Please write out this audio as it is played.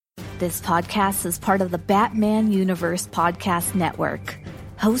This podcast is part of the Batman Universe Podcast Network,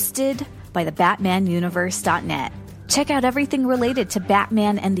 hosted by the BatmanUniverse.net. Check out everything related to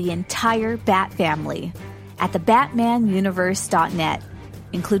Batman and the entire Bat family at the BatmanUniverse.net,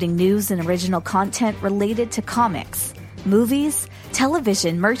 including news and original content related to comics, movies,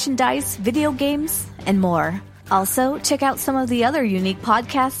 television, merchandise, video games, and more. Also, check out some of the other unique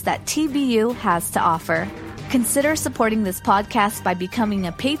podcasts that TBU has to offer. Consider supporting this podcast by becoming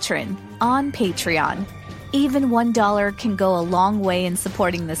a patron on Patreon. Even $1 can go a long way in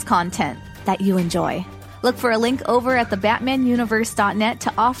supporting this content that you enjoy. Look for a link over at thebatmanuniverse.net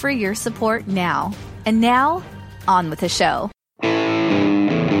to offer your support now. And now, on with the show.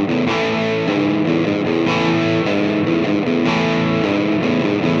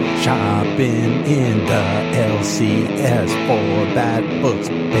 Shopping in the LCS for bad books,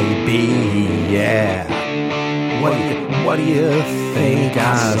 baby, yeah. What do you think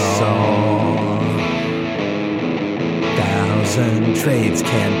I saw? 1,000 trades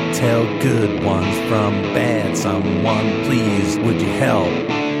can't tell good ones from bad. Someone please, would you help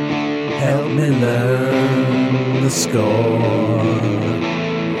me learn the score?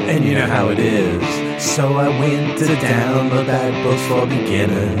 And you know how it is, so I went to download Bad Books for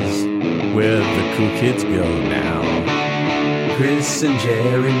Beginners, where the cool kids go now. Chris and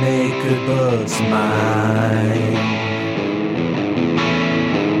Jerry make good books mine.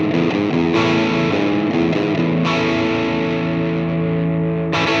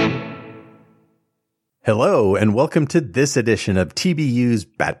 Hello, and welcome to this edition of TBU's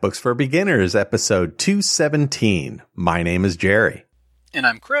Bat Books for Beginners, episode 217. My name is Jerry. And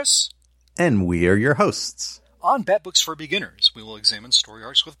I'm Chris. And we are your hosts. On Bat Books for Beginners, we will examine story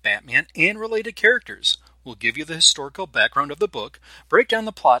arcs with Batman and related characters. We'll give you the historical background of the book, break down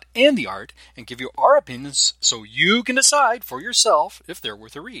the plot and the art, and give you our opinions so you can decide for yourself if they're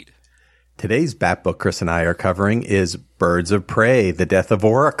worth a read. Today's Bat Book Chris and I are covering is Birds of Prey, The Death of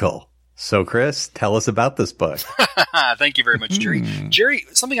Oracle. So, Chris, tell us about this book. Thank you very much, Jerry. Jerry,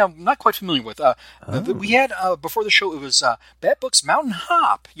 something I'm not quite familiar with. We had, before the show, it was Bat Books Mountain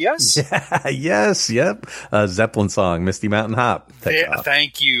Hop, yes? Yeah, yes, yep. Zeppelin song, Misty Mountain Hop.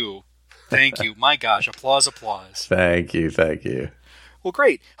 Thank you. Thank you. My gosh, applause. Thank you. Well,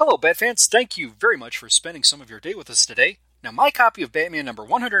 great. Hello, Bat fans. Thank you very much for spending some of your day with us today. Now, my copy of Batman number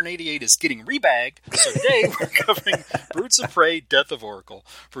 188 is getting rebagged, so today we're covering Birds of Prey, Death of Oracle.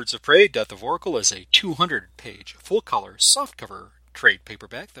 Birds of Prey, Death of Oracle is a 200-page, full-color, softcover trade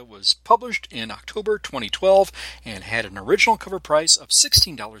paperback that was published in October 2012 and had an original cover price of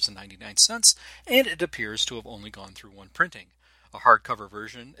 $16.99, and it appears to have only gone through one printing. A hardcover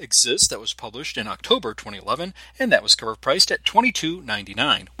version exists that was published in October 2011, and that was cover priced at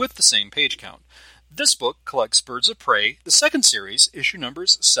 $22.99, with the same page count. This book collects Birds of Prey, the second series, issue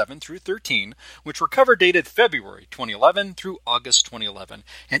numbers 7 through 13, which were cover dated February 2011 through August 2011,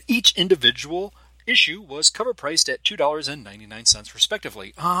 and each individual issue was cover priced at $2.99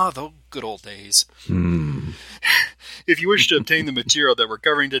 respectively. Ah, the good old days. If you wish to obtain the material that we're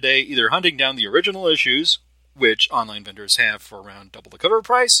covering today, either hunting down the original issues, which online vendors have for around double the cover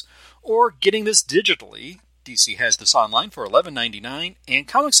price, or getting this digitally. DC has this online for $11.99, and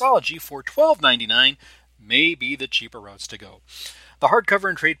Comixology for $12.99 may be the cheaper routes to go. The hardcover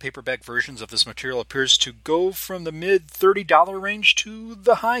and trade paperback versions of this material appears to go from the mid-$30 range to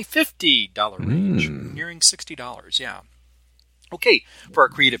the high $50 range, nearing $60, yeah. Okay, for our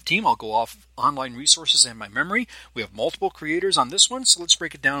creative team, I'll go off online resources and my memory. We have multiple creators on this one, so let's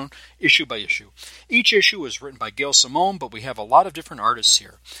break it down issue by issue. Each issue was written by Gail Simone, but we have a lot of different artists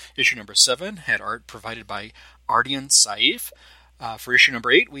here. Issue number 7 had art provided by Ardian Saif. For issue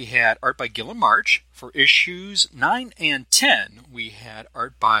number 8, we had art by Gillen March. For issues 9 and 10, we had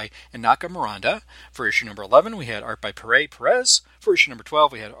art by Inaka Miranda. For issue number 11, we had art by Perez. For issue number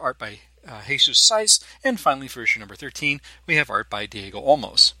 12, we had art by Jesus Saiz, and finally for issue number 13, we have art by Diego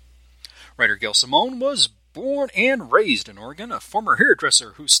Olmos. Writer Gail Simone was born and raised in Oregon, a former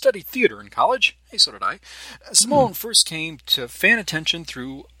hairdresser who studied theater in college. Hey, so did I. Simone first came to fan attention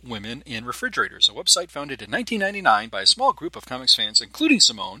through Women in Refrigerators, a website founded in 1999 by a small group of comics fans, including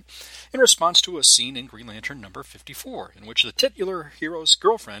Simone, in response to a scene in Green Lantern number 54, in which the titular hero's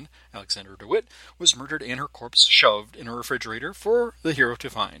girlfriend, Alexandra DeWitt, was murdered and her corpse shoved in a refrigerator for the hero to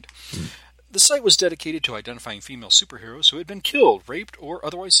find. The site was dedicated to identifying female superheroes who had been killed, raped, or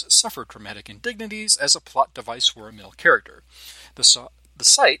otherwise suffered traumatic indignities as a plot device for a male character. The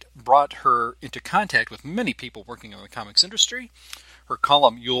site brought her into contact with many people working in the comics industry. Her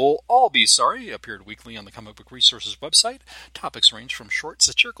column, You'll All Be Sorry, appeared weekly on the Comic Book Resources website. Topics range from short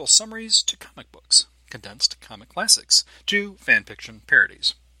satirical summaries to comic books, condensed comic classics, to fan fiction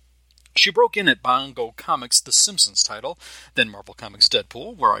parodies. She broke in at Bongo Comics' The Simpsons title, then Marvel Comics'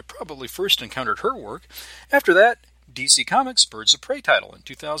 Deadpool, where I probably first encountered her work. After that, DC Comics' Birds of Prey title in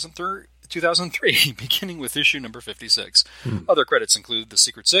 2003, beginning with issue number 56. Other credits include The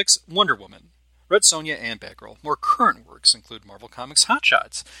Secret Six, Wonder Woman, Red Sonja, and Batgirl. More current works include Marvel Comics' Hot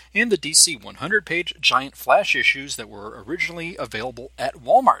Shots and the DC 100-page giant Flash issues that were originally available at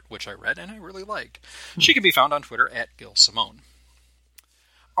Walmart, which I read and I really liked. She can be found on Twitter at Gil Simone.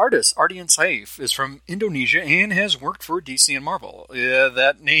 Artist Ardian Saif is from Indonesia and has worked for DC and Marvel.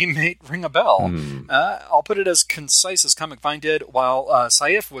 That name may ring a bell. I'll put it as concise as Comic Vine did. While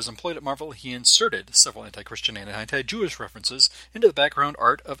Saif was employed at Marvel, he inserted several anti-Christian and anti-Jewish references into the background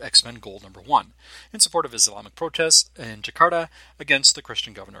art of X-Men Gold #1 in support of Islamic protests in Jakarta against the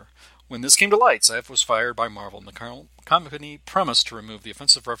Christian governor. When this came to light, Saif was fired by Marvel, and the company promised to remove the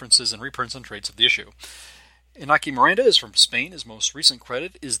offensive references and reprints and trades of the issue. Inaki Miranda is from Spain. His most recent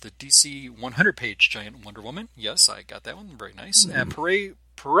credit is the DC 100-page giant Wonder Woman. Yes, I got that one. Very nice.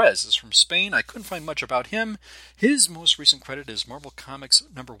 Perez is from Spain. I couldn't find much about him. His most recent credit is Marvel Comics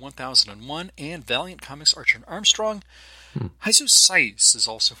number 1001 and Valiant Comics Archer Armstrong. Jesus Saiz is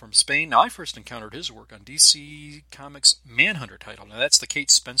also from Spain. Now, I first encountered his work on DC Comics Manhunter title. Now, that's the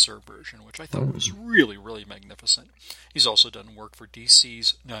Kate Spencer version, which I thought was really, really magnificent. He's also done work for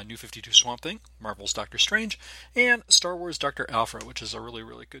DC's New 52 Swamp Thing, Marvel's Doctor Strange, and Star Wars Dr. Alpha, which is a really,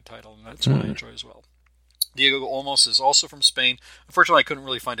 really good title, and that's one I enjoy as well. Diego Olmos is also from Spain. Unfortunately, I couldn't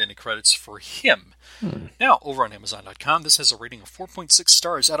really find any credits for him. Now, over on Amazon.com, this has a rating of 4.6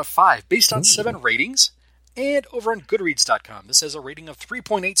 stars out of 5, based on 7 ratings. And over on Goodreads.com, this has a rating of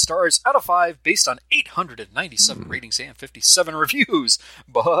 3.8 stars out of 5, based on 897 ratings and 57 reviews.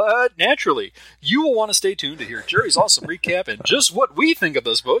 But, naturally, you will want to stay tuned to hear Jerry's awesome recap and just what we think of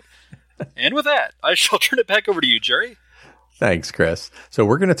this book. And with that, I shall turn it back over to you, Jerry. Thanks, Chris. So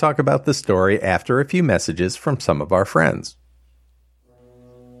we're going to talk about the story after a few messages from some of our friends.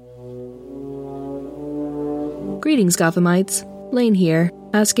 Greetings, Gothamites. Lane here,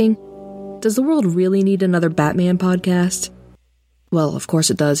 asking, does the world really need another Batman podcast? Well, of course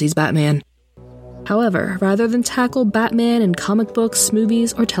it does, he's Batman. However, rather than tackle Batman in comic books,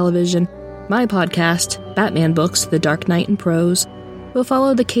 movies, or television, my podcast, Batman Books, The Dark Knight in Prose, will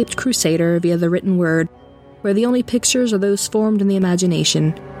follow the Caped Crusader via the written word, where the only pictures are those formed in the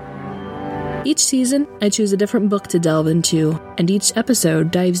imagination. Each season, I choose a different book to delve into, and each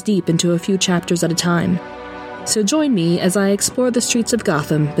episode dives deep into a few chapters at a time. So join me as I explore the streets of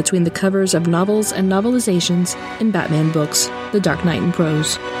Gotham between the covers of novels and novelizations in Batman Books, The Dark Knight in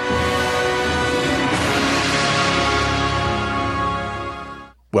Prose.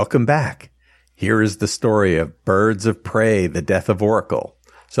 Welcome back. Here is the story of Birds of Prey, The Death of Oracle.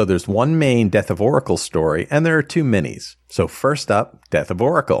 So there's one main Death of Oracle story, and there are 2 minis. So first up, Death of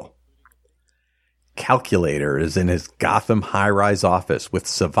Oracle. Calculator is in his Gotham high-rise office with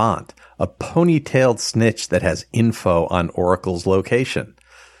Savant, a ponytailed snitch that has info on Oracle's location.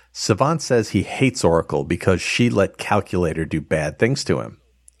 Savant says he hates Oracle because she let Calculator do bad things to him.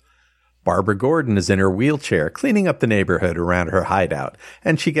 Barbara Gordon is in her wheelchair cleaning up the neighborhood around her hideout,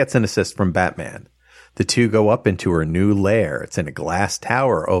 and she gets an assist from Batman. The two go up into her new lair. It's in a glass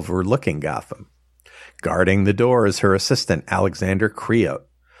tower overlooking Gotham. Guarding the door is her assistant, Alexander Creote.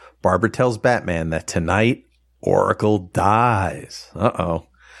 Barbara tells Batman that tonight, Oracle dies. Uh-oh.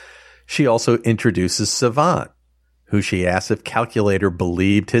 She also introduces Savant, who she asks if Calculator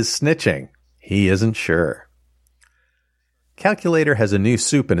believed his snitching. He isn't sure. Calculator has a new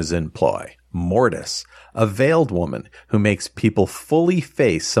soup in his employ, Mortis, a veiled woman who makes people fully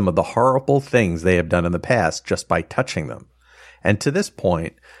face some of the horrible things they have done in the past just by touching them. And to this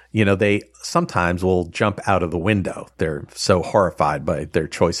point, they sometimes will jump out of the window. They're so horrified by their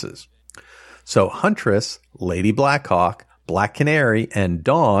choices. So Huntress, Lady Blackhawk, Black Canary, and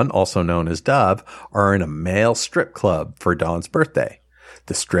Dawn, also known as Dove, are in a male strip club for Dawn's birthday.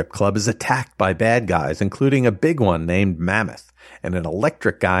 The strip club is attacked by bad guys, including a big one named Mammoth and an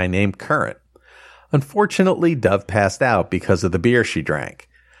electric guy named Current. Unfortunately, Dove passed out because of the beer she drank.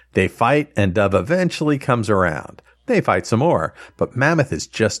 They fight, and Dove eventually comes around. They fight some more, but Mammoth is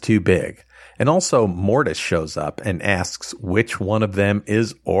just too big. And also, Mortis shows up and asks which one of them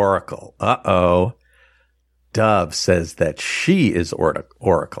is Oracle. Uh-oh. Dove says that she is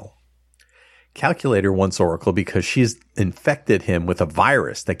Oracle. Calculator wants Oracle because she's infected him with a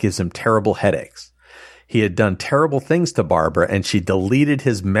virus that gives him terrible headaches. He had done terrible things to Barbara, and she deleted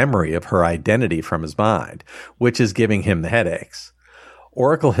his memory of her identity from his mind, which is giving him the headaches.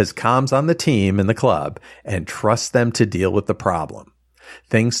 Oracle has comms on the team in the club and trusts them to deal with the problem.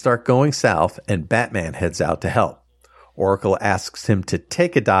 Things start going south, and Batman heads out to help. Oracle asks him to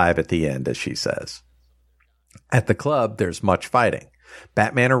take a dive at the end, as she says. At the club, there's much fighting.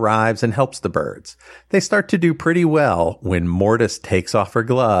 Batman arrives and helps the birds. They start to do pretty well when Mortis takes off her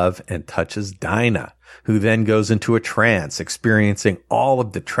glove and touches Dinah, who then goes into a trance, experiencing all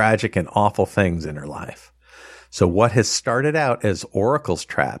of the tragic and awful things in her life. So what has started out as Oracle's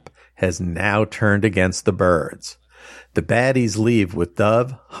trap has now turned against the birds. The baddies leave with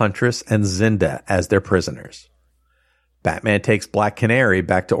Dove, Huntress, and Zinda as their prisoners. Batman takes Black Canary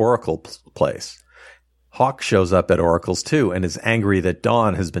back to Oracle's place. Hawk shows up at Oracle's too and is angry that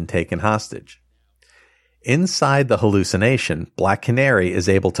Dawn has been taken hostage. Inside the hallucination, Black Canary is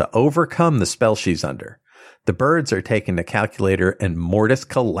able to overcome the spell she's under. The birds are taken to Calculator and Mortis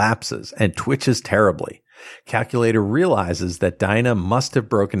collapses and twitches terribly. Calculator realizes that Dinah must have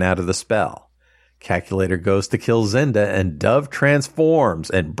broken out of the spell. Calculator goes to kill Zinda and Dove transforms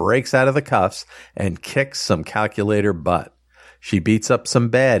and breaks out of the cuffs and kicks some Calculator butt. She beats up some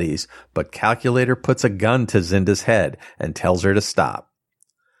baddies, but Calculator puts a gun to Zinda's head and tells her to stop.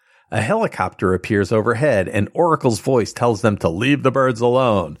 A helicopter appears overhead and Oracle's voice tells them to leave the birds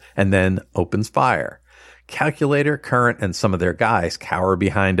alone and then opens fire. Calculator, Current, and some of their guys cower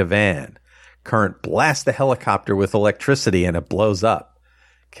behind a van. Current blasts the helicopter with electricity and it blows up.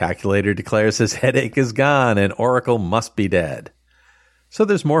 Calculator declares his headache is gone and Oracle must be dead. So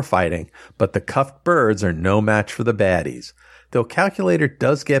there's more fighting, but the cuffed birds are no match for the baddies. Though Calculator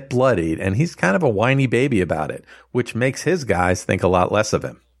does get bloodied, and he's kind of a whiny baby about it, which makes his guys think a lot less of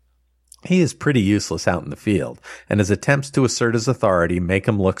him. He is pretty useless out in the field, and his attempts to assert his authority make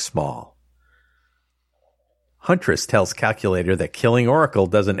him look small. Huntress tells Calculator that killing Oracle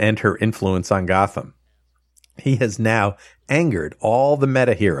doesn't end her influence on Gotham. He has now angered all the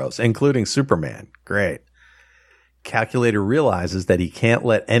meta-heroes, including Superman. Great. Calculator realizes that he can't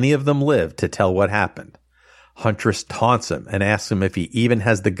let any of them live to tell what happened. Huntress taunts him and asks him if he even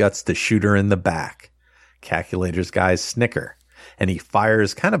has the guts to shoot her in the back. Calculator's guys snicker, and he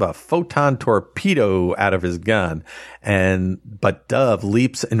fires kind of a photon torpedo out of his gun, but Dove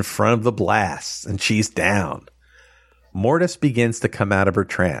leaps in front of the blasts, and she's down. Mortis begins to come out of her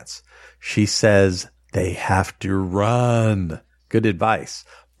trance. She says, "They have to run." Good advice.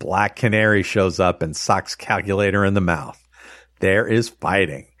 Black Canary shows up and socks Calculator in the mouth. There is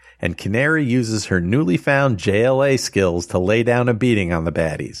fighting. And Canary uses her newly found JLA skills to lay down a beating on the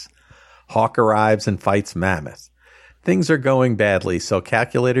baddies. Hawk arrives and fights Mammoth. Things are going badly, so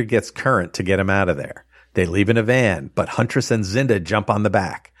Calculator gets Current to get him out of there. They leave in a van, but Huntress and Zinda jump on the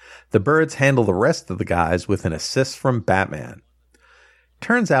back. The birds handle the rest of the guys with an assist from Batman.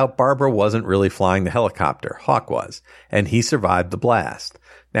 Turns out Barbara wasn't really flying the helicopter, Hawk was, and he survived the blast.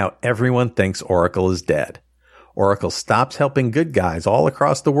 Now everyone thinks Oracle is dead. Oracle stops helping good guys all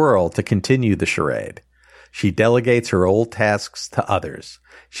across the world to continue the charade. She delegates her old tasks to others.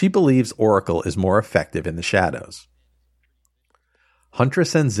 She believes Oracle is more effective in the shadows.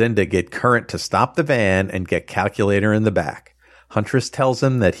 Huntress and Zinda get Current to stop the van and get Calculator in the back. Huntress tells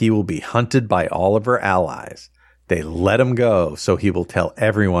him that he will be hunted by all of her allies. They let him go, so he will tell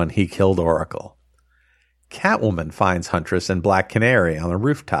everyone he killed Oracle. Catwoman finds Huntress and Black Canary on a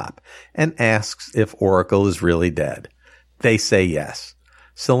rooftop and asks if Oracle is really dead. They say yes.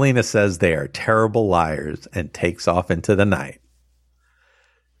 Selina says they are terrible liars and takes off into the night.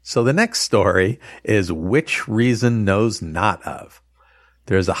 So the next story is Witch Reason Knows Not Of.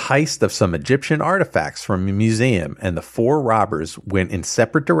 There's a heist of some Egyptian artifacts from a museum, and the 4 robbers went in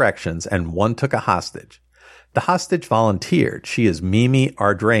separate directions and one took a hostage. The hostage volunteered. She is Mimi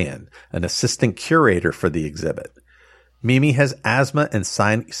Ardrayan, an assistant curator for the exhibit. Mimi has asthma and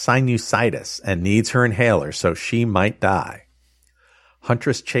sinusitis and needs her inhaler, so she might die.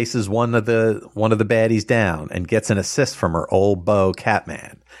 Huntress chases one of the baddies down and gets an assist from her old beau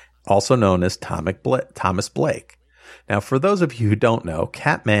Catman, also known as Thomas Blake. Now, for those of you who don't know,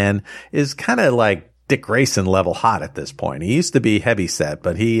 Catman is kind of like Dick Grayson level hot at this point. He used to be heavy set,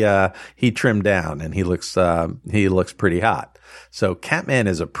 but he trimmed down and he looks pretty hot. So Catman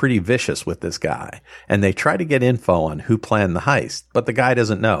is a pretty vicious with this guy, and they try to get info on who planned the heist, but the guy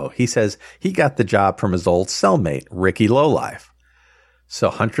doesn't know. He says he got the job from his old cellmate, Ricky Lowlife. So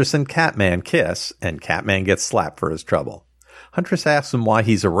Huntress and Catman kiss, and Catman gets slapped for his trouble. Huntress asks him why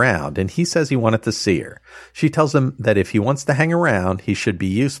he's around, and he says he wanted to see her. She tells him that if he wants to hang around, he should be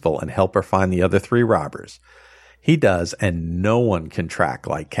useful and help her find the other 3 robbers. He does, and no one can track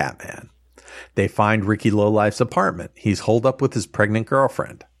like Catman. They find Ricky Lowlife's apartment. He's holed up with his pregnant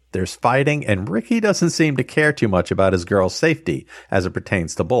girlfriend. There's fighting, and Ricky doesn't seem to care too much about his girl's safety as it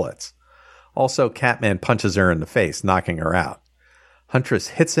pertains to bullets. Also, Catman punches her in the face, knocking her out. Huntress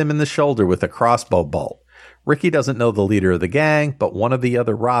hits him in the shoulder with a crossbow bolt. Ricky doesn't know the leader of the gang, but one of the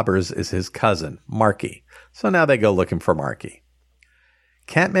other robbers is his cousin, Marky. So now they go looking for Marky.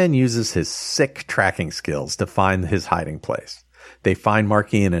 Catman uses his sick tracking skills to find his hiding place. They find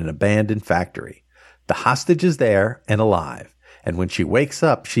Marky in an abandoned factory. The hostage is there and alive, and when she wakes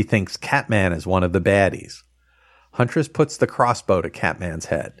up, she thinks Catman is one of the baddies. Huntress puts the crossbow to Catman's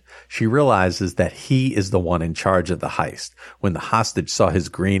head. She realizes that he is the one in charge of the heist. When the hostage saw his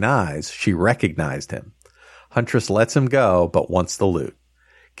green eyes, she recognized him. Huntress lets him go, but wants the loot.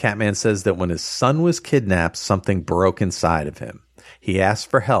 Catman says that when his son was kidnapped, something broke inside of him. He asks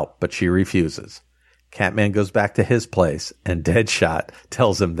for help, but she refuses. Catman goes back to his place, and Deadshot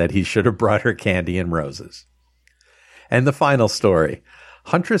tells him that he should have brought her candy and roses. And the final story.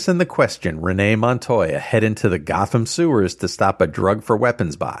 Huntress and the Question, Renee Montoya, head into the Gotham sewers to stop a drug for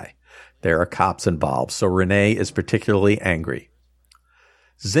weapons buy. There are cops involved, so Renee is particularly angry.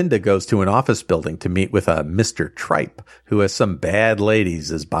 Zinda goes to an office building to meet with a Mr. Tripe, who has some bad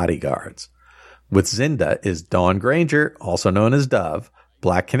ladies as bodyguards. With Zinda is Dawn Granger, also known as Dove,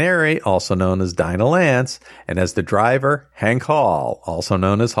 Black Canary, also known as Dinah Lance, and as the driver, Hank Hall, also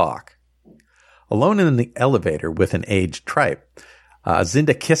known as Hawk. Alone in the elevator with an aged Tripe,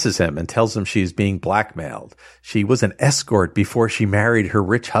 Zinda kisses him and tells him she's being blackmailed. She was an escort before she married her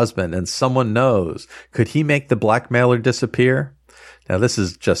rich husband, and someone knows. Could he make the blackmailer disappear? Now, this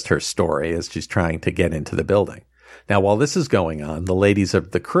is just her story as she's trying to get into the building. Now, while this is going on, the ladies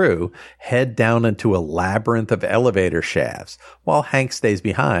of the crew head down into a labyrinth of elevator shafts, while Hank stays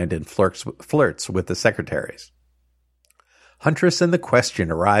behind and flirts with the secretaries. Huntress and the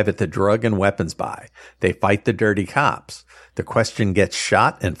Question arrive at the drug and weapons buy. They fight the dirty cops. The Question gets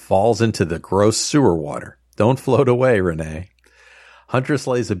shot and falls into the gross sewer water. Don't float away, Renee. Huntress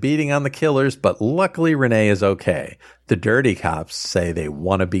lays a beating on the killers, but luckily Renee is okay. The dirty cops say they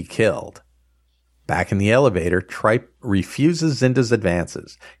want to be killed. Back in the elevator, Tripe refuses Zinda's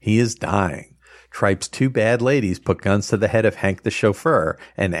advances. He is dying. Tripe's two bad ladies put guns to the head of Hank the chauffeur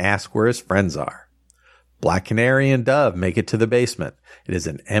and ask where his friends are. Black Canary and Dove make it to the basement. It is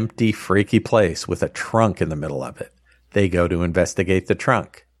an empty, freaky place with a trunk in the middle of it. They go to investigate the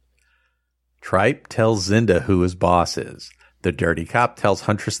trunk. Tripe tells Zinda who his boss is. The dirty cop tells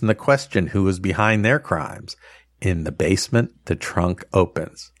Huntress and the Question who is behind their crimes. In the basement, the trunk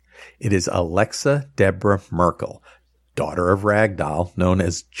opens. It is Alexa Deborah Merkel, daughter of Ragdoll, known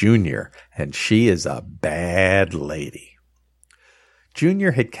as Junior, and she is a bad lady.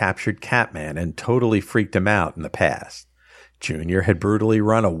 Junior had captured Catman and totally freaked him out in the past. Junior had brutally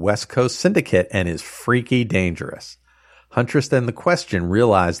run a West Coast syndicate and is freaky dangerous. Huntress and the Question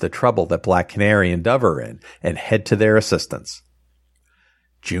realize the trouble that Black Canary and Dove are in and head to their assistance.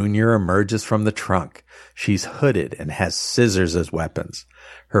 Junior emerges from the trunk. She's hooded and has scissors as weapons.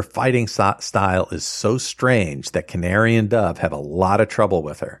 Her fighting style is so strange that Canary and Dove have a lot of trouble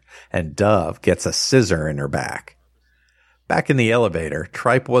with her, and Dove gets a scissor in her back. Back in the elevator,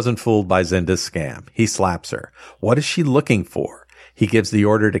 Tripe wasn't fooled by Zinda's scam. He slaps her. What is she looking for? He gives the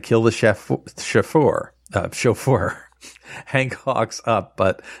order to kill the chauffeur. Hank hawks up,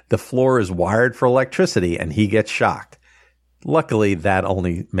 but the floor is wired for electricity and he gets shocked. Luckily, that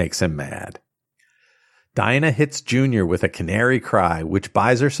only makes him mad. Dinah hits Junior with a canary cry, which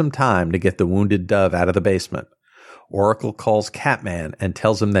buys her some time to get the wounded Dove out of the basement. Oracle calls Catman and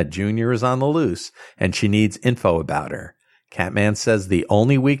tells him that Junior is on the loose and she needs info about her. Catman says the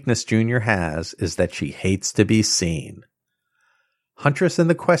only weakness Junior has is that she hates to be seen. Huntress and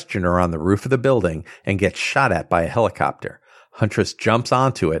the Question are on the roof of the building and get shot at by a helicopter. Huntress jumps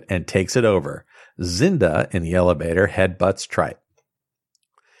onto it and takes it over. Zinda, in the elevator, headbutts Tripe.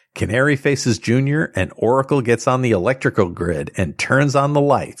 Canary faces Junior, and Oracle gets on the electrical grid and turns on the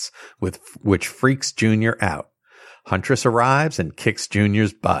lights, which freaks Junior out. Huntress arrives and kicks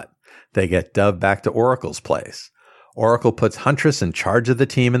Junior's butt. They get Dove back to Oracle's place. Oracle puts Huntress in charge of the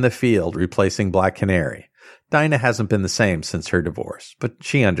team in the field, replacing Black Canary. Dinah hasn't been the same since her divorce, but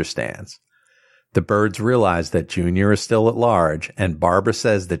she understands. The birds realize that Junior is still at large, and Barbara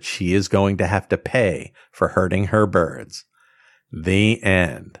says that she is going to have to pay for hurting her birds. The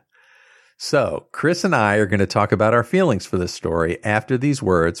end. So, Chris and I are going to talk about our feelings for this story after these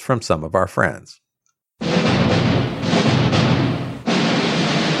words from some of our friends.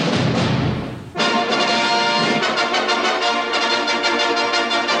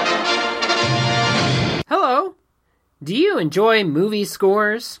 Hello. Do you enjoy movie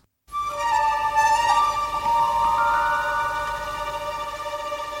scores?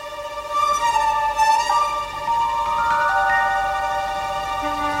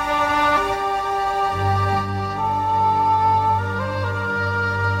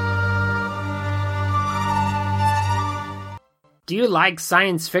 Do you like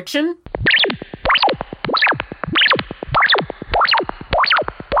science fiction?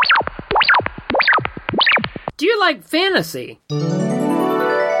 Do you like fantasy?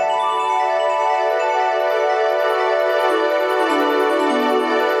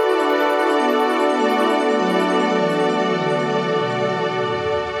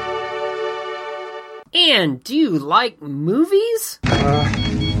 And do you like movies?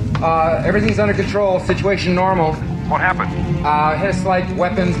 Everything's under control. Situation normal. What happened? Had a slight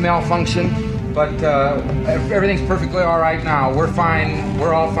weapons malfunction, but everything's perfectly all right now. We're fine.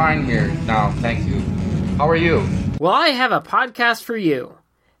 We're all fine here now. Thank you. How are you? Well, I have a podcast for you.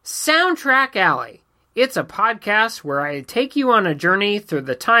 Soundtrack Alley. It's a podcast where I take you on a journey through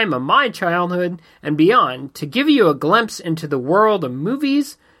the time of my childhood and beyond to give you a glimpse into the world of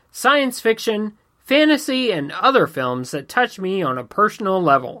movies, science fiction, fantasy, and other films that touch me on a personal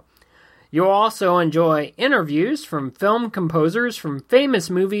level. You'll also enjoy interviews from film composers from famous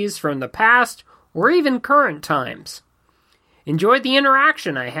movies from the past or even current times. Enjoy the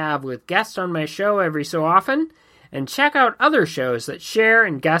interaction I have with guests on my show every so often, and check out other shows that share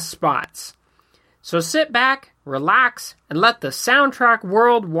and guest spots. So sit back, relax, and let the soundtrack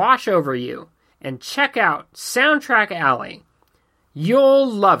world wash over you, and check out Soundtrack Alley.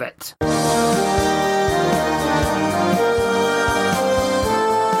 You'll love it.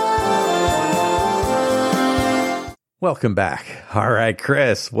 Welcome back. All right,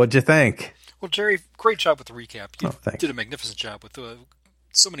 Chris, what'd you think? Well, Jerry, great job with the recap. You thanks. did a magnificent job with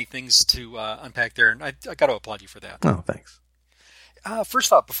so many things to unpack there, and I got to applaud you for that. Oh, thanks.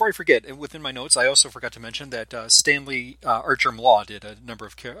 First off, before I forget, within my notes, I also forgot to mention that Stanley Archer Law did a number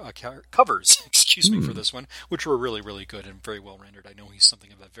of covers, for this one, which were really, really good and very well rendered. I know he's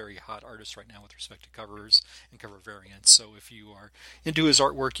something of a very hot artist right now with respect to covers and cover variants. So if you are into his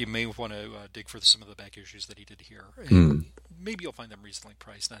artwork, you may want to dig for some of the back issues that he did here. And maybe you'll find them reasonably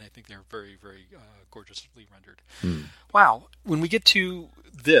priced, and I think they're very, very gorgeously rendered. Wow. When we get to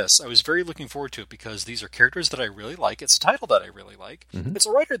this, I was very looking forward to it because these are characters that I really like. It's a title that I really like. It's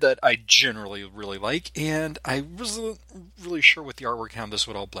a writer that I generally really like, and I wasn't really sure with the artwork how this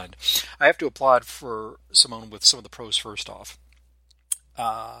would all blend. I have to applaud for Simone with some of the prose first off.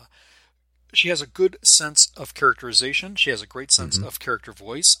 She has a good sense of characterization. She has a great sense of character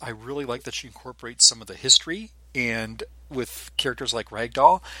voice. I really like that she incorporates some of the history and with characters like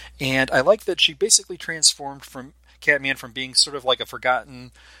Ragdoll, and I like that she basically transformed from Catman from being sort of like a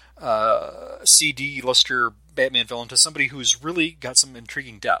forgotten CD-luster Batman villain to somebody who's really got some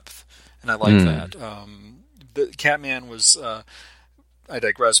intriguing depth, and I like that. The Catman was, I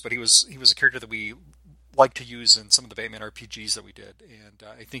digress, but he was a character that we like to use in some of the Batman RPGs that we did, and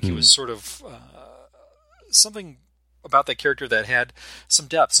I think he was sort of something about that character that had some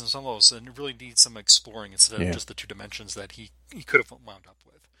depths and some levels, and really needs some exploring instead of just the two dimensions that he could have wound up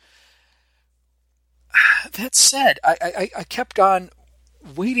with. That said, I kept on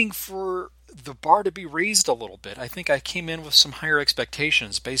waiting for the bar to be raised a little bit. I think I came in with some higher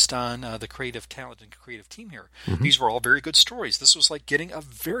expectations based on the creative talent and creative team here. These were all very good stories. This was like getting a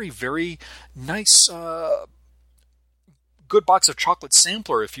very, very nice, good box of chocolate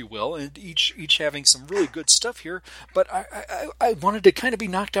sampler, if you will, and each having some really good stuff here. But I wanted to kind of be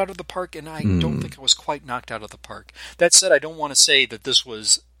knocked out of the park, and I don't think I was quite knocked out of the park. That said, I don't want to say that this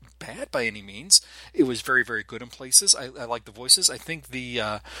was bad by any means. It was very, very good in places. I like the voices. I think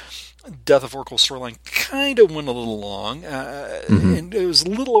the Death of Oracle storyline kind of went a little long, and it was a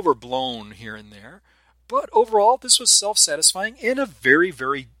little overblown here and there. But overall, this was self-satisfying and a very,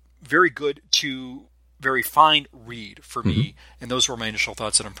 very, very good to very fine read for me, and those were my initial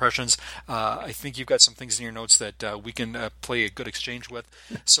thoughts and impressions. I think you've got some things in your notes that we can play a good exchange with.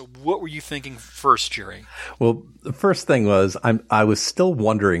 So what were you thinking first, Jerry? Well, the first thing was I was still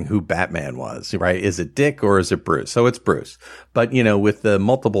wondering who Batman was, right? Is it Dick or is it Bruce? So it's Bruce. But, with the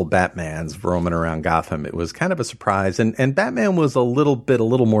multiple Batmans roaming around Gotham, it was kind of a surprise. And Batman was a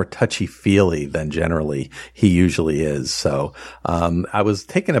little more touchy-feely than generally he usually is. So I was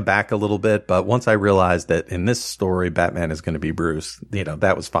taken aback a little bit, but once I realized that in this story, Batman is going to be Bruce,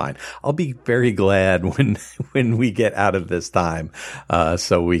 that was fine. I'll be very glad when we get out of this time,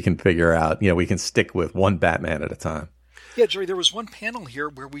 so we can figure out, we can stick with one Batman at a time. Yeah, Jerry, there was one panel here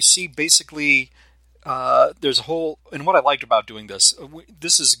where we see basically there's a whole, and what I liked about doing this,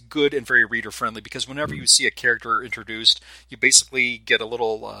 this is good and very reader friendly because whenever you see a character introduced, you basically get a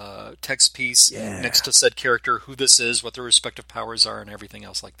little text piece next to said character, who this is, what their respective powers are, and everything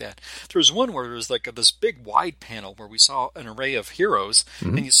else like that. There was one where there was like this big wide panel where we saw an array of heroes,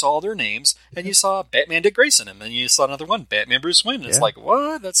 and you saw their names, and you saw Batman Dick Grayson, and then you saw another one, Batman Bruce Wayne. And it's like,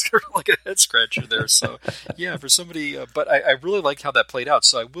 what? That's sort of like a head scratcher there. So, yeah, for somebody, but I really liked how that played out.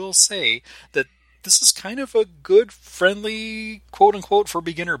 So I will say that this is kind of a good, friendly, quote-unquote, for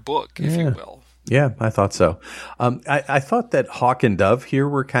beginner book, if you will. Yeah, I thought so. I thought that Hawk and Dove here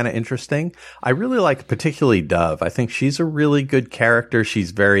were kind of interesting. I really like particularly Dove. I think she's a really good character.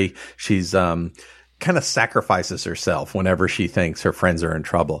 She's kind of sacrifices herself whenever she thinks her friends are in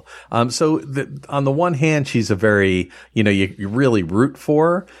trouble. So on the one hand, she's a very, you really root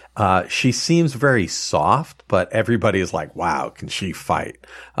for her. She seems very soft, but everybody is like, wow, can she fight?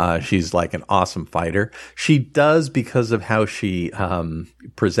 She's like an awesome fighter. She does, because of how she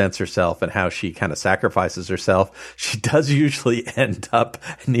presents herself and how she kind of sacrifices herself, she does usually end up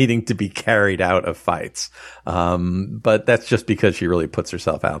needing to be carried out of fights. But that's just because she really puts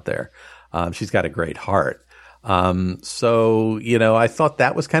herself out there. She's got a great heart. So, I thought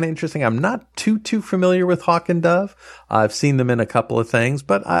that was kind of interesting. I'm not too familiar with Hawk and Dove. I've seen them in a couple of things,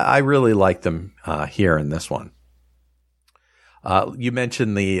 but I really like them, here in this one. You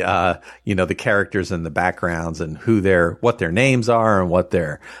mentioned the characters and the backgrounds and what their names are and what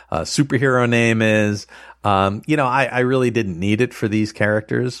their, superhero name is. I really didn't need it for these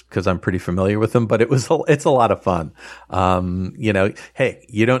characters because I'm pretty familiar with them, but it's a lot of fun. Hey,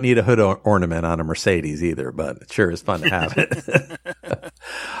 you don't need a hood ornament on a Mercedes either, but it sure is fun to have it.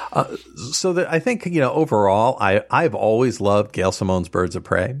 I think, overall, I've always loved Gail Simone's Birds of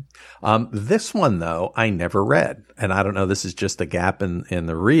Prey. This one though, I never read, and I don't know, this is just a gap in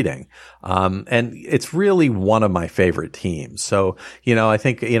the reading. And it's really one of my favorite teams. So, I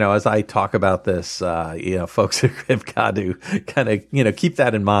think, as I talk about this, folks have got to kind of, keep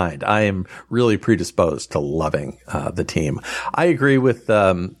that in mind. I am really predisposed to loving the team. I agree with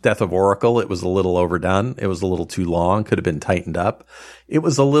Death of Oracle. It was a little overdone. It was a little too long. Could have been tightened up. It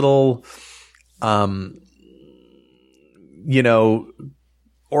was a little,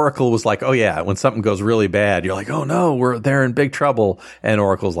 Oracle was like, oh yeah, when something goes really bad, you're like, oh no, they're in big trouble. And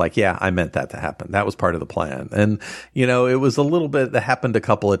Oracle's like, yeah, I meant that to happen. That was part of the plan. And, it was a little bit that happened a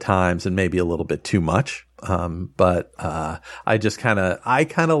couple of times and maybe a little bit too much. But I kind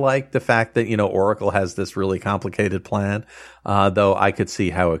of like the fact that, Oracle has this really complicated plan, though I could see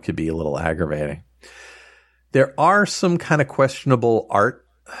how it could be a little aggravating. There are some kind of questionable art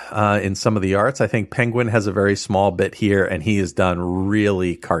in some of the arts. I think Penguin has a very small bit here, and he is done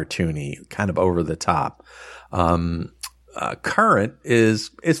really cartoony, kind of over the top. Current is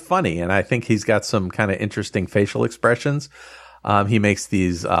funny, and I think he's got some kind of interesting facial expressions. He makes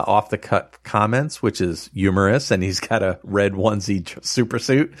these off the cut comments, which is humorous, and he's got a red onesie super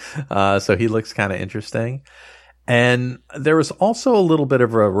suit, so he looks kind of interesting. And there was also a little bit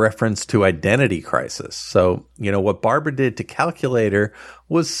of a reference to Identity Crisis. So, what Barbara did to Calculator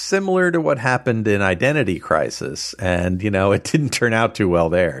was similar to what happened in Identity Crisis. And, it didn't turn out too well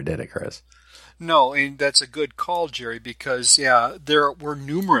there, did it, Chris? No, and that's a good call, Jerry, because, there were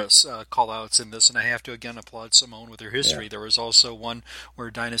numerous call-outs in this, and I have to, again, applaud Simone with her history. Yeah. There was also one where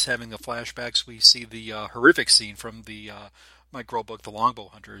Dinah's having the flashbacks. We see the horrific scene from the Mike Grohl book, The Longbow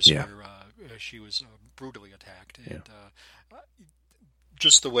Hunters, where she was brutally attacked. And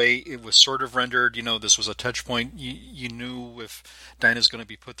just the way it was sort of rendered, this was a touch point. You knew if Dinah's going to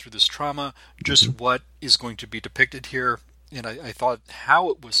be put through this trauma, just what is going to be depicted here. And I thought how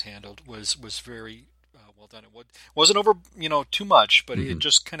it was handled was very well done. It wasn't over, too much, but it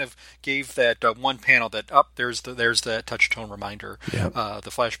just kind of gave that one panel that there's that touch tone reminder. Yep. The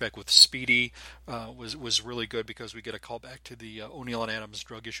flashback with Speedy was really good because we get a callback to the O'Neill and Adams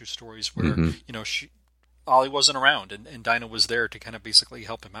drug issue stories where Ollie wasn't around and Dinah was there to kind of basically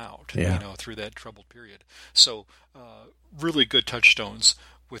help him out, through that troubled period. So really good touchstones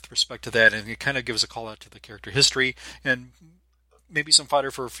with respect to that, and it kind of gives a call out to the character history and maybe some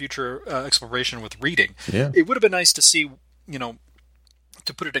fodder for future exploration with reading. Yeah. It would have been nice to see,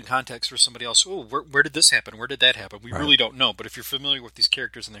 to put it in context for somebody else. Oh, where did this happen? Where did that happen? We really don't know. But if you're familiar with these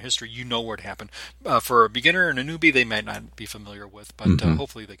characters and their history, you know where it happened. For a beginner and a newbie, they might not be familiar with, but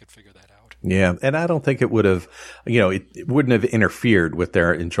hopefully they could figure that out. Yeah, and I don't think it would have, it wouldn't have interfered with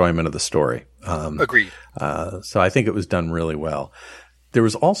their enjoyment of the story. Agreed. So I think it was done really well. There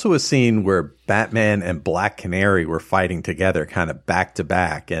was also a scene where Batman and Black Canary were fighting together kind of back to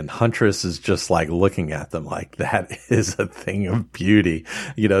back, and Huntress is just like looking at them like that is a thing of beauty,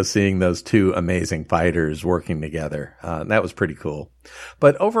 seeing those two amazing fighters working together. That was pretty cool.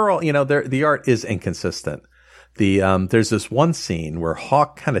 But overall, the art is inconsistent. There's this one scene where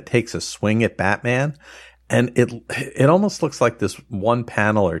Hawk kind of takes a swing at Batman, and it almost looks like this one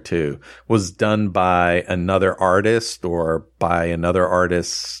panel or two was done by another artist or by another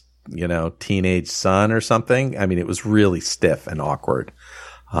artist's, teenage son or something. I mean, it was really stiff and awkward.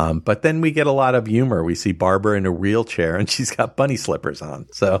 But then we get a lot of humor. We see Barbara in a wheelchair and she's got bunny slippers on.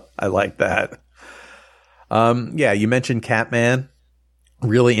 So I like that. You mentioned Catman.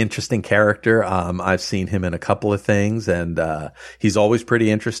 Really interesting character. I've seen him in a couple of things, and he's always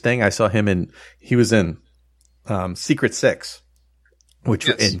pretty interesting. I saw him he was in Secret Six, which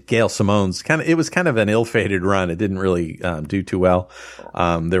in Gail Simone's it was kind of an ill-fated run. It didn't really do too well.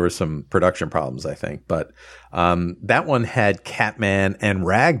 There were some production problems, I think, but that one had Catman and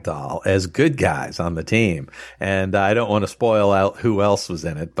Ragdoll as good guys on the team. And I don't want to spoil out who else was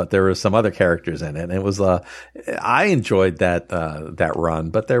in it, but there were some other characters in it. And it was I enjoyed that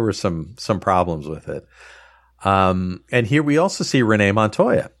run, but there were some problems with it. And here we also see Renee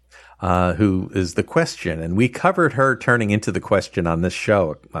Montoya, who is the Question. And we covered her turning into the Question on this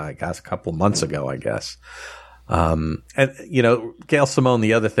show, I guess, a couple months ago, I guess. And, Gail Simone,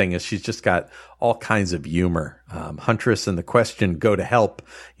 the other thing is she's just got all kinds of humor. Huntress and the Question go to help,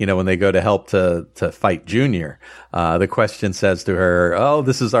 when they go to help to fight Junior, the Question says to her, "Oh,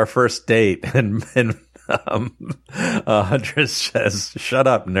 this is our first date." And Huntress says, "Shut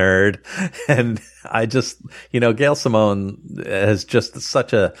up, nerd." And I just, Gail Simone has just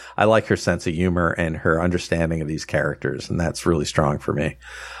I like her sense of humor and her understanding of these characters. And that's really strong for me.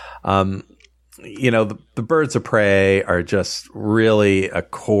 The Birds of Prey are just really a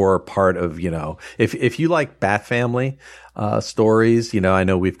core part of, if you like Bat Family stories, I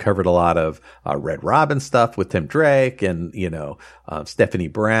know we've covered a lot of Red Robin stuff with Tim Drake and, Stephanie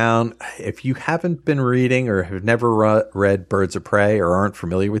Brown. If you haven't been reading or have never read Birds of Prey or aren't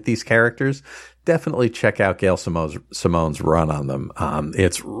familiar with these characters, definitely check out Gail Simone's run on them.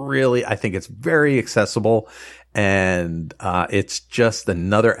 It's really, I think it's very accessible. And it's just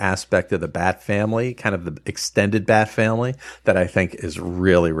another aspect of the Bat family, kind of the extended Bat family, that I think is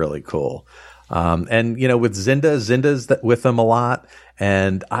really, really cool. And with Zinda's with him a lot.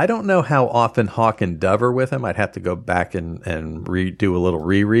 And I don't know how often Hawk and Dove are with him. I'd have to go back and do a little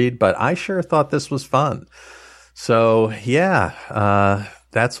reread, but I sure thought this was fun. So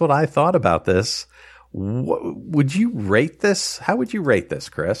that's what I thought about this. Would you rate this? How would you rate this,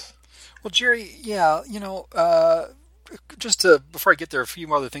 Chris? Well, Jerry, just before I get there, a few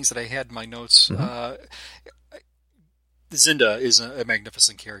more other things that I had in my notes. Mm-hmm. Zinda is a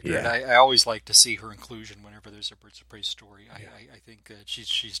magnificent character, and I always like to see her inclusion whenever there's a Birds of Prey story. I think that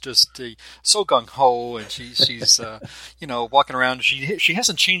she's just so gung ho, and she's walking around. She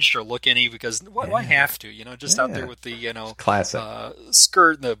hasn't changed her look any because why have to? Just out there with the classic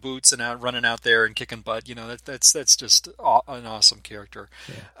skirt and the boots and running out there and kicking butt. That's just an awesome character.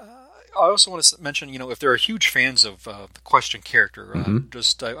 Yeah. I also want to mention, if there are huge fans of the Question character, I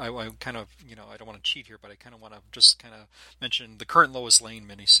kind of, I don't want to cheat here, but I kind of want to just kind of mention the current Lois Lane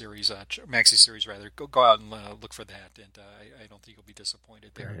miniseries, maxi series rather. Go out and look for that, and I don't think you'll be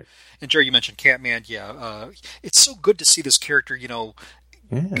disappointed there. Right. And Jerry, you mentioned Catman. It's so good to see this character,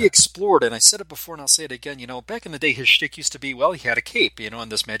 be explored. And I said it before and I'll say it again, back in the day his shtick used to be, well, he had a cape, and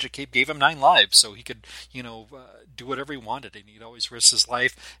this magic cape gave him 9 lives, so he could, do whatever he wanted, and he'd always risk his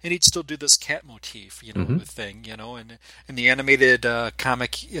life, and he'd still do this cat motif, thing, and in the animated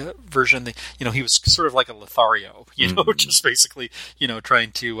comic version, he was sort of like a Lothario, just basically,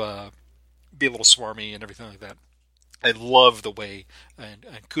 trying to be a little swarmy and everything like that. I love the way, and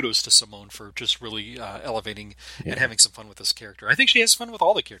kudos to Simone for just really elevating and having some fun with this character. I think she has fun with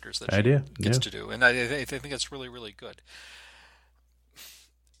all the characters that she gets to do, and I think that's really, really good.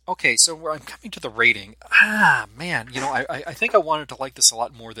 Okay, so I'm coming to the rating. Man, I think I wanted to like this a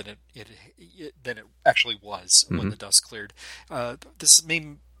lot more than it actually was when the dust cleared. This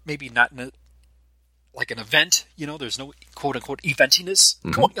maybe not like an event, there's no quote-unquote eventiness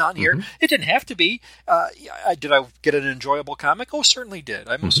going on here. Mm-hmm. It didn't have to be. Did I get an enjoyable comic? Oh, certainly did.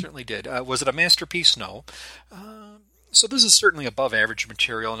 I most certainly did. Was it a masterpiece? No. So this is certainly above average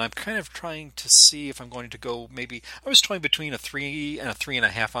material, and I'm kind of trying to see if I'm going to go I was toying between a 3 and a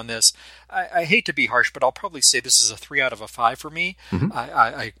 3.5 on this. I hate to be harsh, but I'll probably say this is a 3 out of a 5 for me. Mm-hmm.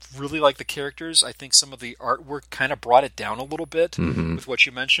 I really like the characters. I think some of the artwork kind of brought it down a little bit with what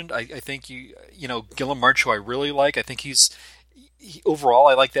you mentioned. I think Gilliam March, who I really like, I think he's overall,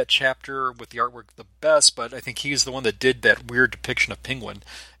 I like that chapter with the artwork the best, but I think he's the one that did that weird depiction of Penguin,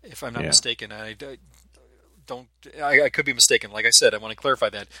 if I'm not mistaken. I could be mistaken. Like I said, I want to clarify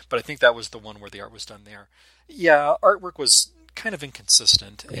that, but I think that was the one where the art was done there. Yeah, artwork was kind of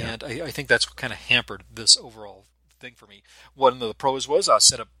inconsistent, and I think that's what kind of hampered this overall thing for me. One of the pros was, I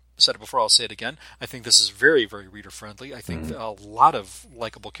said it before, I'll say it again, I think this is very, very reader-friendly. I think a lot of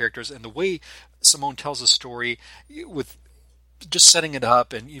likable characters, and the way Simone tells a story with just setting it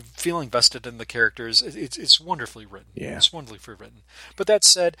up and you feeling vested in the characters, it's wonderfully written. Yeah. It's wonderfully written. But that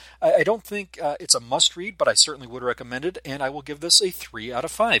said, I don't think it's a must-read, but I certainly would recommend it, and I will give this a 3 out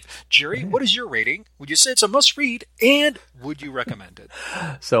of 5. Jerry, what is your rating? Would you say it's a must-read, and would you recommend it?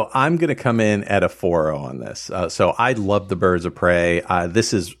 So I'm going to come in at a 4.0 on this. So I love the Birds of Prey.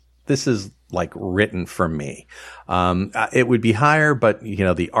 This is like written for me. It would be higher, but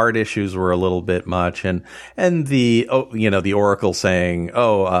the art issues were a little bit much, and the the Oracle saying,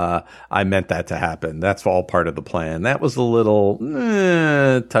 I meant that to happen. That's all part of the plan. That was a little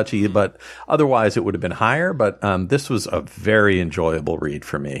touchy, but otherwise it would have been higher. But this was a very enjoyable read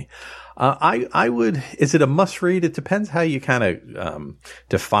for me. I would, is it a must read? It depends how you kind of,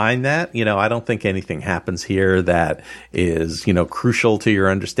 define that. I don't think anything happens here that is, crucial to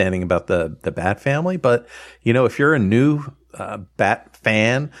your understanding about the Bat family. But, if you're a new, Bat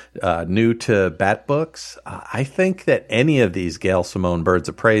fan, new to Bat books, I think that any of these Gail Simone Birds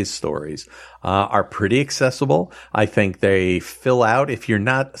of Prey stories, are pretty accessible. I think they fill out, if you're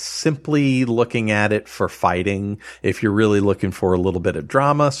not simply looking at it for fighting, if you're really looking for a little bit of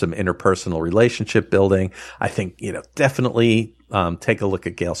drama, some interpersonal relationship building, I think, definitely, take a look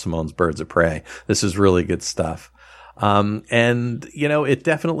at Gail Simone's Birds of Prey. This is really good stuff. And it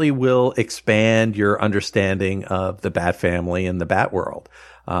definitely will expand your understanding of the Bat family and the Bat world.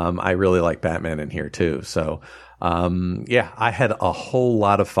 I really like Batman in here too. So, I had a whole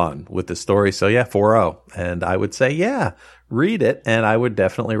lot of fun with the story. So 4.0. And I would say, read it, and I would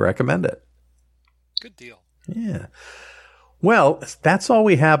definitely recommend it. Good deal. Yeah. Well, that's all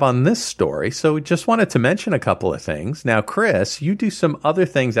we have on this story. So we just wanted to mention a couple of things. Now, Chris, you do some other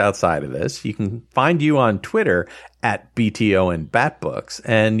things outside of this. You can find you on Twitter at BTO and Batbooks.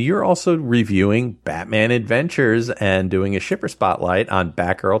 And you're also reviewing Batman Adventures and doing a shipper spotlight on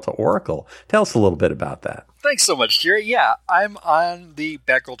Batgirl to Oracle. Tell us a little bit about that. Thanks so much, Jerry. Yeah, I'm on the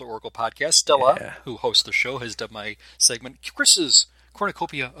Batgirl to Oracle podcast. Stella, who hosts the show, has done my segment, Chris's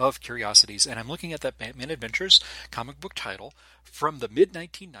Cornucopia of Curiosities, and I'm looking at that Batman Adventures comic book title from the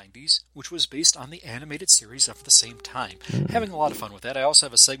mid-1990s, which was based on the animated series of the same time. Having a lot of fun with that. I also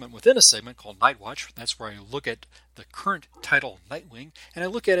have a segment within a segment called Night Watch. That's where I look at the current title, Nightwing, and I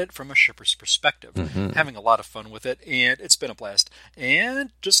look at it from a shipper's perspective. Having a lot of fun with it, and it's been a blast.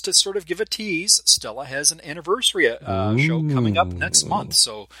 And just to sort of give a tease, Stella has an anniversary show coming up next month,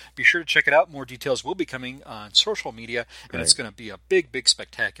 so be sure to check it out. More details will be coming on social media, and it's going to be a big, big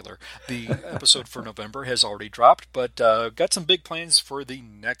spectacular. The episode for November has already dropped, but got some big plans for the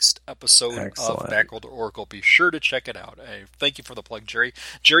next episode of Batgirl to Oracle. Be sure to check it out. Thank you for the plug, Jerry.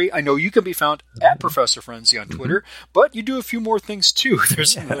 Jerry, I know you can be found at Professor Frenzy on Twitter, but you do a few more things too.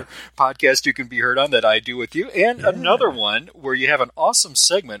 There's another podcast you can be heard on that I do with you, and another one where you have an awesome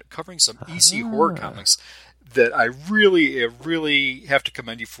segment covering some EC horror comics that I really, really have to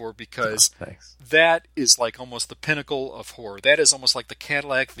commend you for, because that is like almost the pinnacle of horror. That is almost like the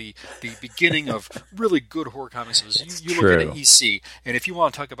Cadillac, the beginning of really good horror comics. You look at an EC, and if you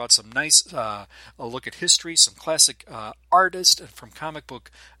want to talk about some nice a look at history, some classic artists from comic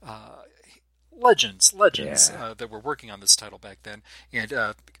book legends that were working on this title back then.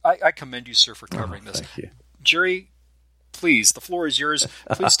 And I commend you, sir, for covering this. Thank you. Jerry, please, the floor is yours.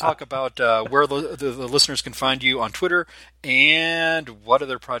 Please talk about where the listeners can find you on Twitter and what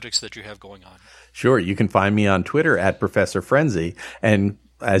other projects that you have going on. Sure. You can find me on Twitter at Professor Frenzy. And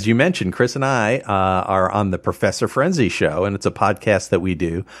as you mentioned, Chris and I are on the Professor Frenzy Show, and it's a podcast that we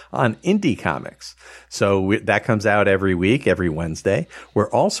do on indie comics. So that comes out every week, every Wednesday.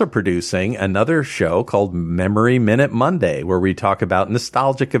 We're also producing another show called Memory Minute Monday, where we talk about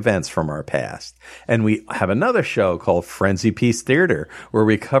nostalgic events from our past. And we have another show called Frenzy Piece Theater, where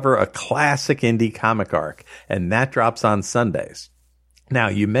we cover a classic indie comic arc, and that drops on Sundays. Now,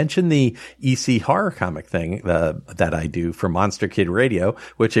 you mentioned the EC horror comic thing that I do for Monster Kid Radio,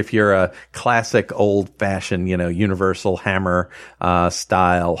 which if you're a classic old-fashioned, Universal Hammer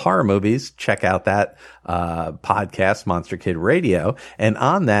style horror movies, check out that podcast, Monster Kid Radio. And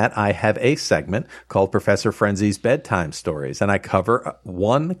on that, I have a segment called Professor Frenzy's Bedtime Stories, and I cover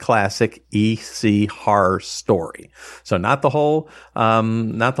one classic EC horror story. So not the whole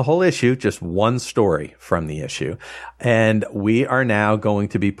issue, just one story from the issue. And we are now going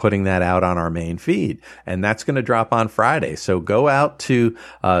to be putting that out on our main feed, and that's going to drop on Friday. So go out to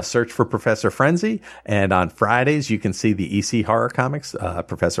search for Professor Frenzy, and on Fridays you can see the EC horror comics,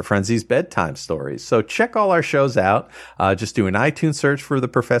 Professor Frenzy's Bedtime Stories. So check all our shows out. Just do an iTunes search for the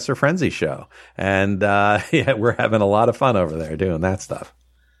Professor Frenzy Show, and yeah, we're having a lot of fun over there doing that stuff.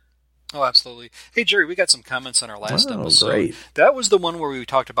 Oh, absolutely. Hey, Jerry, we got some comments on our last episode. Great. That was the one where we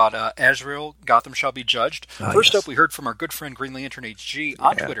talked about Azrael, Gotham Shall Be Judged. First up, we heard from our good friend Green Lantern HG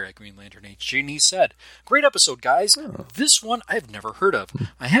on Twitter at Green Lantern HG, and he said, "Great episode, guys. This one I've never heard of.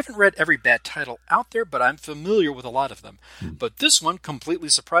 I haven't read every Bat title out there, but I'm familiar with a lot of them. But this one completely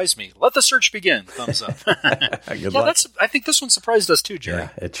surprised me. Let the search begin." Thumbs up. Good luck. I think this one surprised us too, Jerry. Yeah,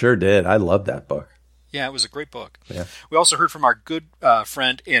 it sure did. I love that book. Yeah, it was a great book. Yeah. We also heard from our good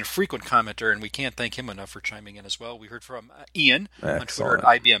friend and frequent commenter, and we can't thank him enough for chiming in as well. We heard from Ian on Twitter at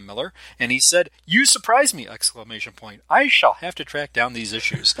IBM Miller, and he said, "You surprise me!" ! I shall have to track down these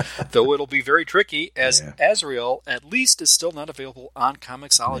issues, though it'll be very tricky, as Azrael at least is still not available on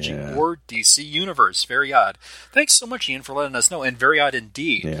Comixology or DC Universe. Very odd. Thanks so much, Ian, for letting us know, and very odd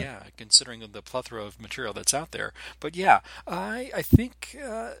indeed. Yeah, considering the plethora of material that's out there. But yeah, I think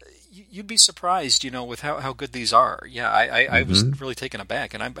you'd be surprised, with how good these are. Yeah, I was really taken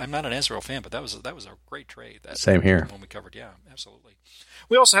aback, and I'm not an Azrael fan, but that was a great trade. Same here. When we covered, yeah, absolutely.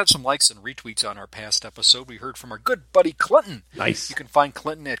 We also had some likes and retweets on our past episode. We heard from our good buddy Clinton. Nice. You can find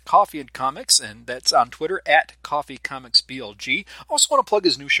Clinton at Coffee and Comics, and that's on Twitter at CoffeeComicsBLG. Also want to plug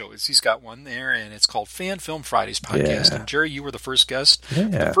his new show. He's got one there, and it's called Fan Film Fridays Podcast. Yeah. And Jerry, you were the first guest. For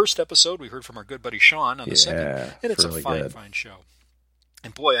the first episode, we heard from our good buddy Sean on the second, and it's really a fine show.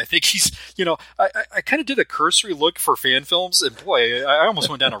 And boy, I think he's, I kind of did a cursory look for fan films, and boy, I almost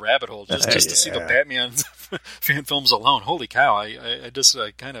went down a rabbit hole just to see the Batman fan films alone. Holy cow, I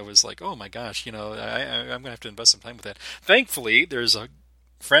kind of was like, oh my gosh, I'm going to have to invest some time with that. Thankfully, there's a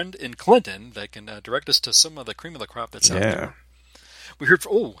friend in Clinton that can direct us to some of the cream of the crop that's out there. We heard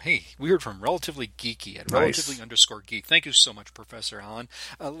from Relatively Geeky at Relatively_Geek. Thank you so much, Professor Allen.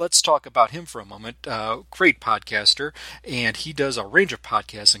 Let's talk about him for a moment. Great podcaster, and he does a range of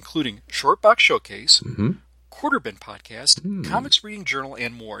podcasts, including Short Box Showcase, Quarter Bin Podcast, Comics Reading Journal,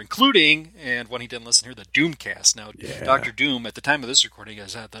 and more, including, and when he didn't listen here, the Doomcast. Now, Dr. Doom, at the time of this recording,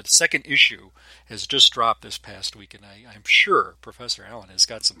 the second issue has just dropped this past week, and I'm sure Professor Allen has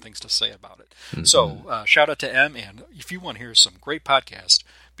got some things to say about it. So, shout out to M, and if you want to hear some great podcasts,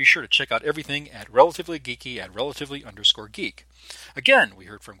 be sure to check out everything at Relatively Geeky at Relatively_Geek. Again, we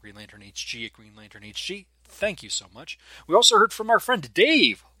heard from Green Lantern HG at Green Lantern HG. Thank you so much. We also heard from our friend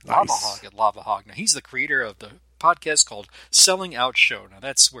Dave Lavahog at Lavahog. Now, he's the creator of the podcast called Selling Out Show. Now,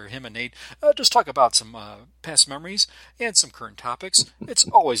 that's where him and Nate just talk about some past memories and some current topics. It's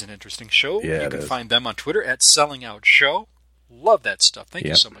always an interesting show. You can find them on Twitter at Selling Out Show. Love that stuff. Thank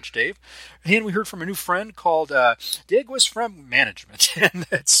you so much, Dave. And we heard from a new friend called Dieguez from Management, and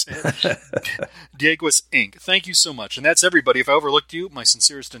that's Dieguez Inc. Thank you so much. And that's everybody. If I overlooked you, my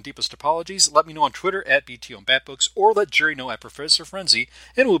sincerest and deepest apologies. Let me know on Twitter at BTO and Batbooks, or let Jerry know at Professor Frenzy,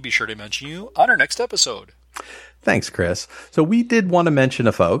 and we'll be sure to mention you on our next episode. Thanks, Chris. So we did want to mention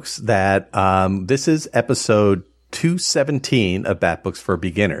to folks that this is episode 217 of Bat Books for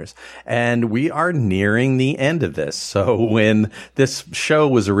Beginners, and we are nearing the end of this. So when this show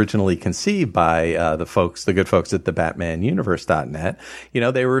was originally conceived by the good folks at the BatmanUniverse.net,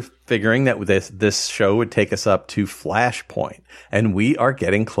 they were figuring that this show would take us up to Flashpoint, and we are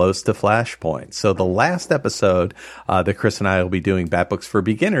getting close to Flashpoint. So the last episode that Chris and I will be doing Bat Books for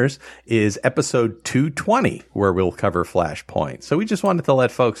Beginners is episode 220, where we'll cover Flashpoint. So we just wanted to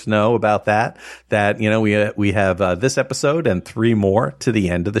let folks know about that we have this episode and 3 more to the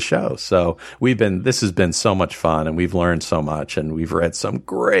end of the show. So this has been so much fun, and we've learned so much, and we've read some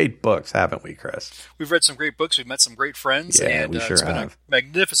great books, haven't we, Chris? We've read some great books. We've met some great friends, and we sure it's been have. a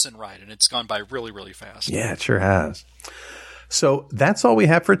magnificent ride, and it's gone by really, really fast. Yeah, it sure has. So that's all we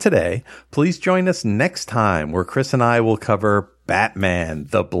have for today. Please join us next time, where Chris and I will cover Batman: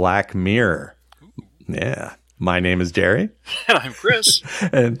 The Black Mirror. Ooh. Yeah. My name is Jerry. And I'm Chris.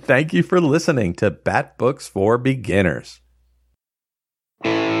 And thank you for listening to Bat Books for Beginners.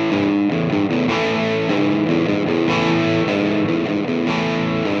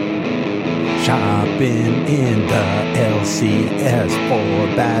 been in the LCS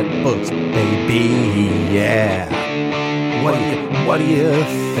for bad books, baby, yeah. What do you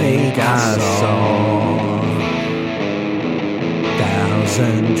think I saw?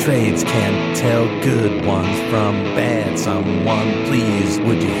 1,000 trades can't tell good ones from bad. Someone, please,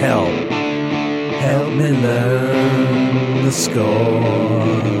 would you help me learn the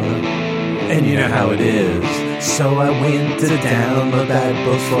score? And you know how it is, so I went to download Bad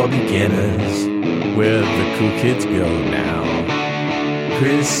Books for Beginners. Where the cool kids go now.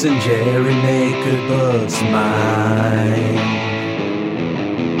 Chris and Jerry make good books, my